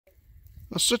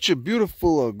Such a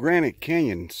beautiful granite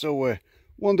canyon, so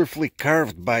wonderfully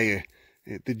carved by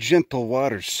the gentle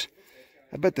waters.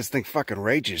 I bet this thing fucking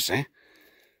rages, eh?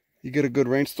 You get a good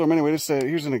rainstorm. Anyway, this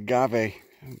here's an agave,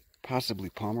 possibly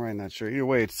pomeroy, I'm not sure. Either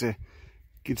way, it's you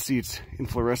can see its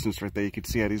inflorescence right there. You can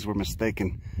see how these were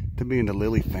mistaken to be in the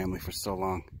lily family for so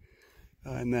long.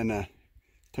 And then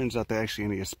turns out they're actually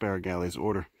in the Asparagales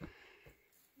order.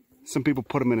 Some people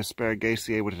put them in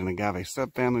Asparagaceae, which is an agave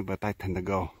subfamily, but I tend to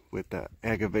go with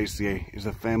Agaveaceae is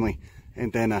the family,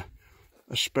 and then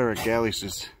Asparagales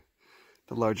is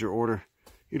the larger order.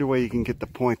 Either way, you can get the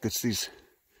point. It's these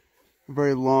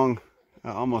very long,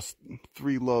 almost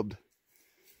three-lobed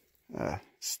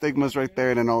stigmas right there,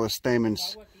 and then all the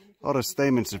stamens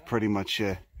are pretty much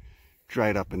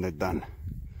dried up and they're done.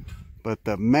 But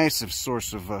the massive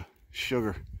source of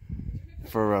sugar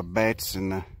for bats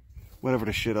and whatever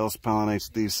the shit else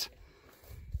pollinates these.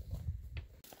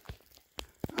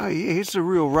 Oh yeah, here's a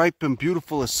real ripe and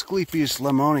beautiful Asclepias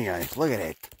lemmonii. Look at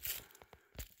it.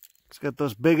 It's got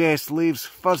those big ass leaves,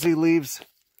 fuzzy leaves.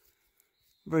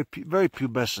 Very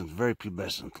pubescent, very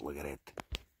pubescent. Look at it.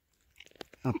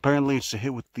 Apparently it's a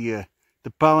hit with the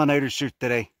pollinators here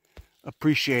today.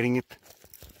 Appreciating it.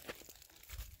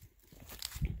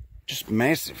 Just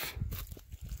massive.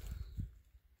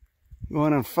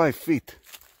 Going on 5 feet.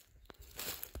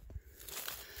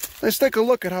 Let's take a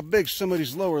look at how big some of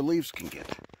these lower leaves can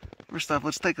get. First off,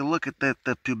 let's take a look at that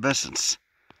pubescence.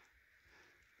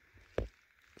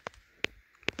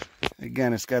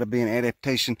 Again, it's got to be an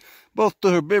adaptation both to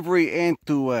herbivory and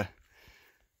to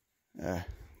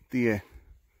the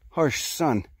harsh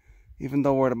sun. Even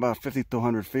though we're at about 50 to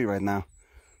 100 feet right now,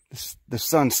 the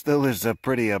sun still is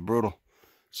pretty brutal.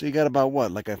 So you got about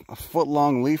what, like a foot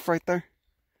long leaf right there?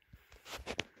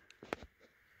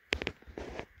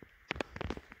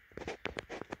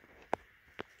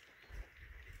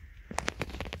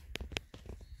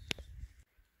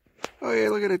 Oh yeah,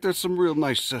 look at it. There's some real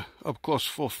nice up close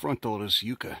full frontal of this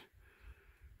Yucca.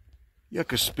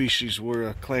 Yucca species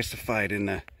were classified in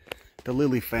the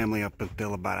lily family up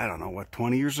until about, I don't know, what,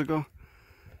 20 years ago?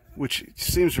 Which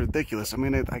seems ridiculous. I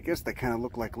mean, I guess they kind of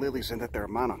look like lilies in that they're a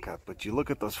monocot, but you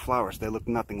look at those flowers, they look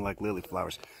nothing like lily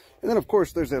flowers. And then, of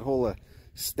course, there's that whole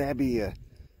stabby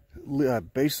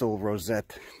basal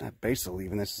rosette. Not basal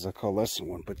even, this is a coalescent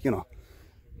one, but you know,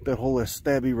 that whole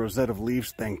stabby rosette of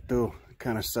leaves thing too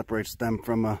kind of separates them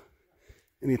from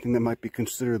anything that might be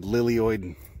considered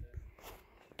lilioid.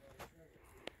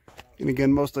 And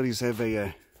again, most of these have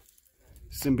a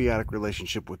symbiotic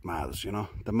relationship with moths, you know.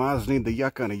 The moths need the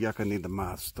yucca and the yucca need the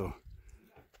moths too.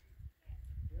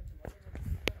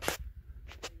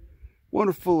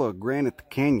 Wonderful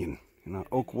granite canyon, you know,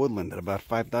 oak woodland at about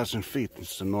 5,000 feet in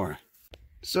Sonora.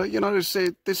 So, you know,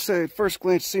 this at first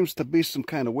glance seems to be some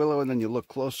kind of willow, and then you look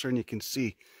closer and you can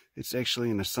see it's actually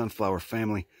in the sunflower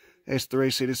family.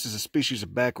 Asteraceae, this is a species of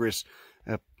Baccharis,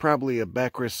 probably a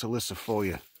Baccharis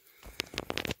salicifolia.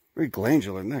 Very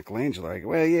glandular, not glandular.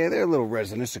 Well, yeah, they're a little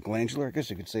resinous, glandular, I guess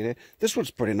you could say that. This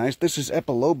one's pretty nice. This is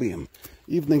Epilobium,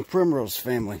 evening primrose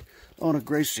family,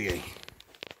 ANACARDIACEAE.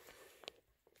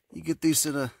 You get these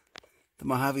in the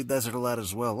Mojave Desert a lot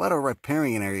as well. A lot of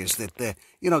riparian areas that,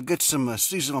 you know, get some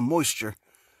seasonal moisture.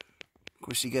 Of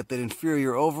course, you got that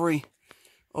inferior ovary.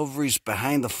 Ovaries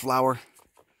behind the flower.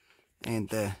 And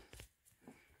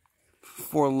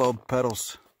 4-lobed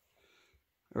petals.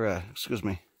 Or, excuse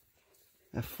me.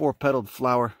 A 4-petaled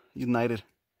flower united.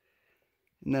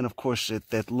 And then, of course,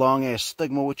 that long-ass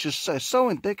stigma, which is so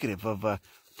indicative of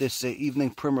this evening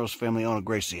primrose family,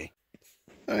 ANACARDIACEAE.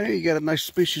 Here you got a nice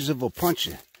species of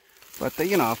opuntia. But,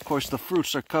 you know, of course, the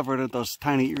fruits are covered in those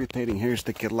tiny irritating hairs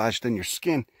that get lodged in your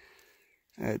skin.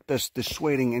 That's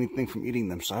dissuading anything from eating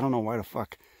them. So I don't know why the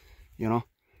fuck, you know.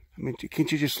 I mean,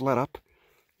 can't you just let up?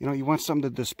 You know, you want something to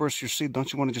disperse your seed.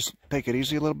 Don't you want to just take it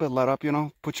easy a little bit? Let up, you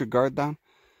know. Put your guard down.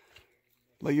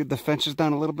 Let your defenses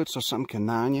down a little bit so something can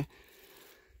gnaw on you.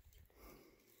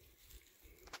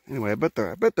 Anyway, I bet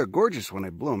they're gorgeous when they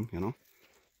bloom, you know.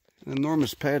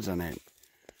 Enormous pads on that.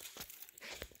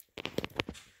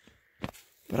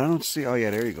 But I don't see, oh yeah,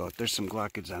 there you go. There's some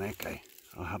glaucids on that guy.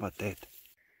 Oh, how about that?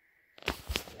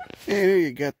 And here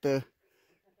you got the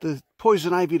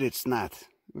poison ivy that's not.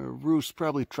 Rus,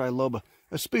 probably triloba.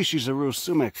 A species of Rus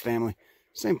sumac family.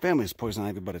 Same family as poison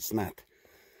ivy, but it's not.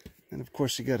 And of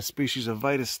course you got a species of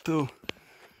Vitis too.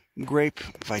 Grape,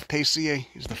 VITACEAE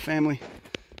is the family.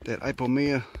 That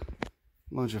Ipomea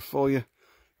longifolia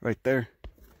right there.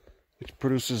 Which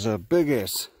produces a big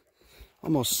ass,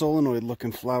 almost solenoid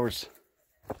looking flowers.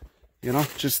 You know,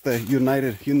 just the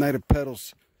united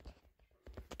petals.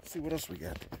 Let's see what else we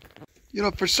got. You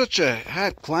know, for such a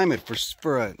hot climate,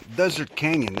 for a desert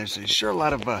canyon, there's sure a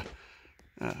lot of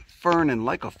fern and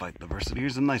lycophyte diversity.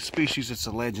 Here's a nice species. It's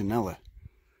Selaginella.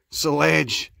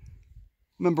 Selage.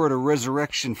 Member of the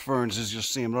resurrection ferns, as you'll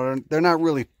see them. They're not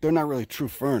really true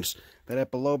ferns.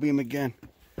 That epilobium again.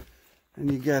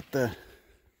 And you got the.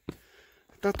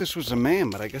 I thought this was a man,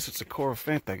 but I guess it's a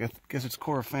Coryphantha. I guess it's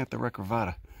Coryphantha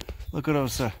recurvata. Look at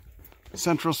those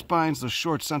central spines, those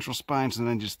short central spines, and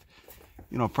then just,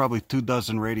 you know, probably 2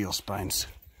 dozen radial spines.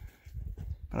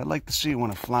 But I'd like to see one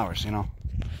of flowers, you know.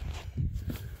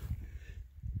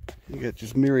 You got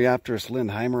just Myriopteris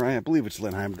lindheimeri. I believe it's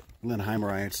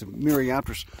lindheimeri. It's a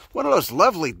Myriopteris. One of those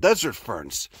lovely desert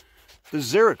ferns, the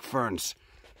xeric ferns.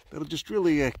 That'll just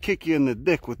really kick you in the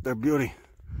dick with their beauty.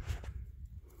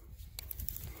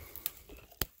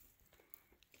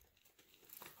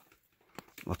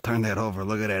 I'll turn that over.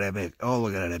 Look at that. Oh,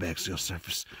 look at that axial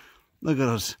surface. Look at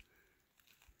those.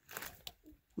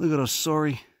 Look at those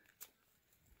sorry.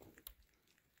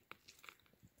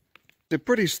 It's a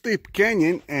pretty steep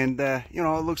canyon, and you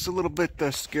know, it looks a little bit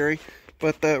scary.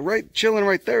 But chilling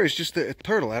right there is just a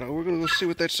turtle. We're gonna go see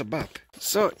what that's about.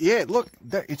 So yeah, look,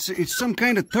 it's some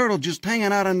kind of turtle just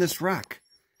hanging out on this rock.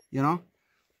 You know.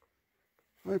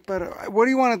 But what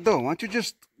do you want to do? Why don't you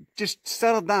just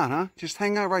settle down, huh? Just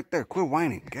hang out right there. Quit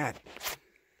whining. God.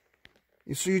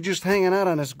 So you're just hanging out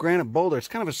on this granite boulder. It's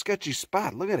kind of a sketchy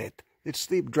spot. Look at it. It's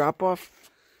steep drop off.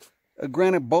 A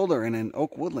granite boulder in an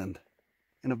oak woodland.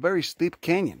 In a very steep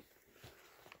canyon.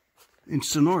 In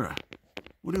Sonora.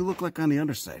 What do you look like on the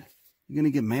underside? You gonna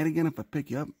get mad again if I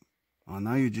pick you up? Oh,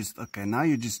 now you're just... Okay, now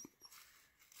you're just...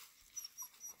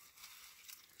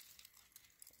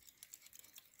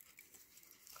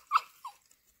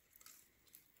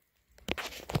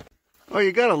 Oh,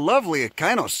 you got a lovely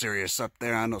Echinocereus up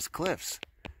there on those cliffs.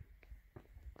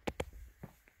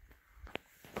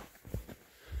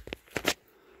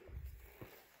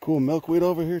 Cool milkweed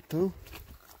over here too.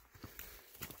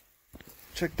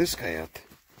 Check this guy out.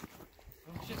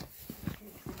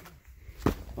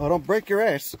 Oh, don't break your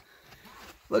ass.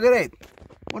 Look at that.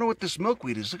 Wonder what this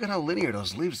milkweed is. Look at how linear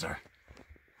those leaves are.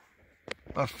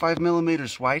 About 5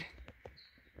 millimeters wide.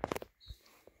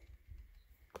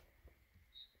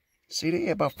 See that?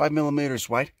 Yeah, about 5 millimeters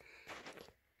wide.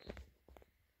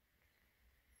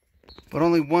 But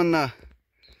only one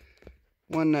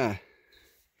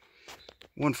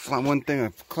thing,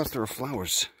 a cluster of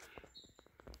flowers.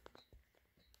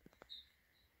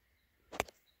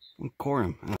 One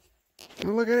corymbs. Oh,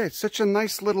 look at that. It's such a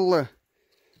nice little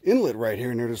inlet right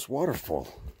here near this waterfall.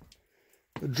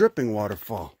 A dripping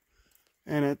waterfall.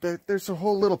 And there's a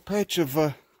whole little patch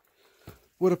of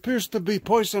what appears to be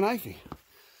poison ivy.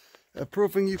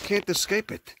 Proving you can't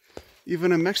escape it.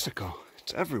 Even in Mexico.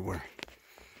 It's everywhere.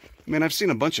 I mean, I've seen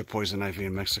a bunch of poison ivy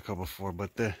in Mexico before,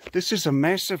 but this is a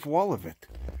massive wall of it.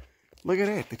 Look at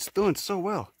it. It's doing so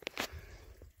well.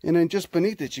 And then just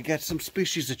beneath it, you got some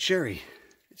species of cherry.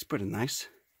 It's pretty nice.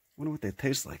 Wonder what they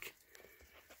taste like.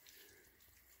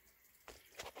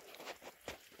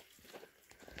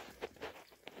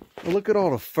 Well, look at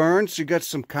all the ferns. You got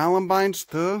some columbines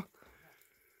too.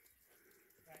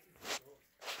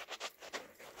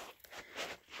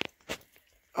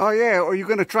 Oh yeah, are you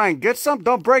gonna try and get some?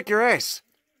 Don't break your ass.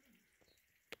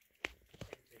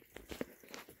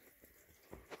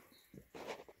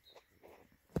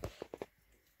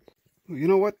 You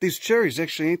know what? These cherries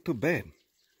actually ain't too bad.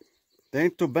 They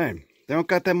ain't too bad. They don't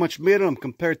got that much meat in them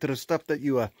compared to the stuff that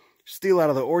you steal out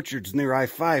of the orchards near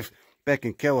I-5 back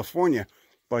in California.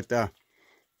 But I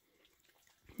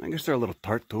guess they're a little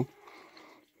tart too.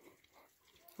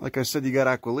 Like I said, you got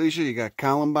Aquilegia, you got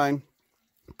columbine,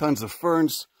 tons of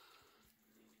ferns,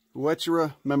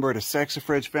 Uechera, member of the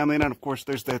saxifrage family, and then of course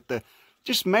there's that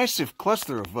just massive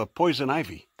cluster of poison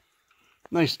ivy.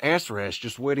 Nice ass rash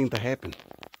just waiting to happen.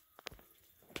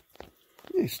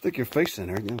 Yeah, stick your face in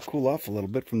there, you know, cool off a little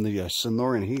bit from the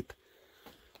Sonoran heat.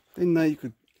 Then you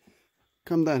could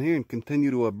come down here and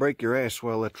continue to break your ass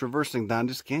while traversing down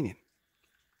this canyon.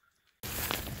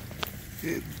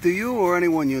 Do you or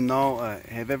anyone you know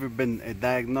have ever been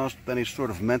diagnosed with any sort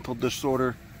of mental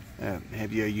disorder?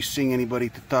 Have you seen anybody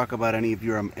to talk about any of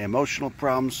your emotional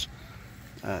problems?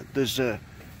 Are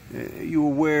you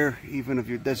aware even of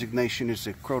your designation as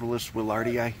a Crotalus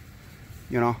willardii?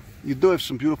 You know, you do have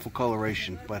some beautiful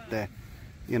coloration, but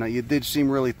you know, you did seem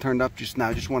really turned up just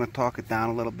now. Just want to talk it down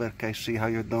a little bit, okay? See how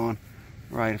you're doing.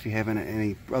 Right, if you have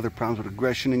any other problems with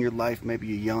aggression in your life, maybe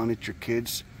you're yelling at your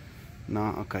kids. No?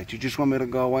 Okay, you just want me to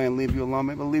go away and leave you alone?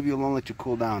 Maybe I'll leave you alone, let you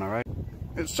cool down, alright?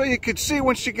 And so you can see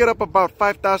once you get up about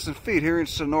 5,000 feet here in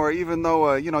Sonora, even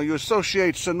though, you know, you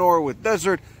associate Sonora with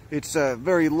desert, it's a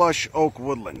very lush oak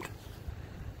woodland.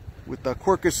 With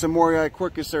Quercus samorii,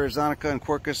 Quercus arizonica, and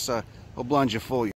Quercus oblongifolia.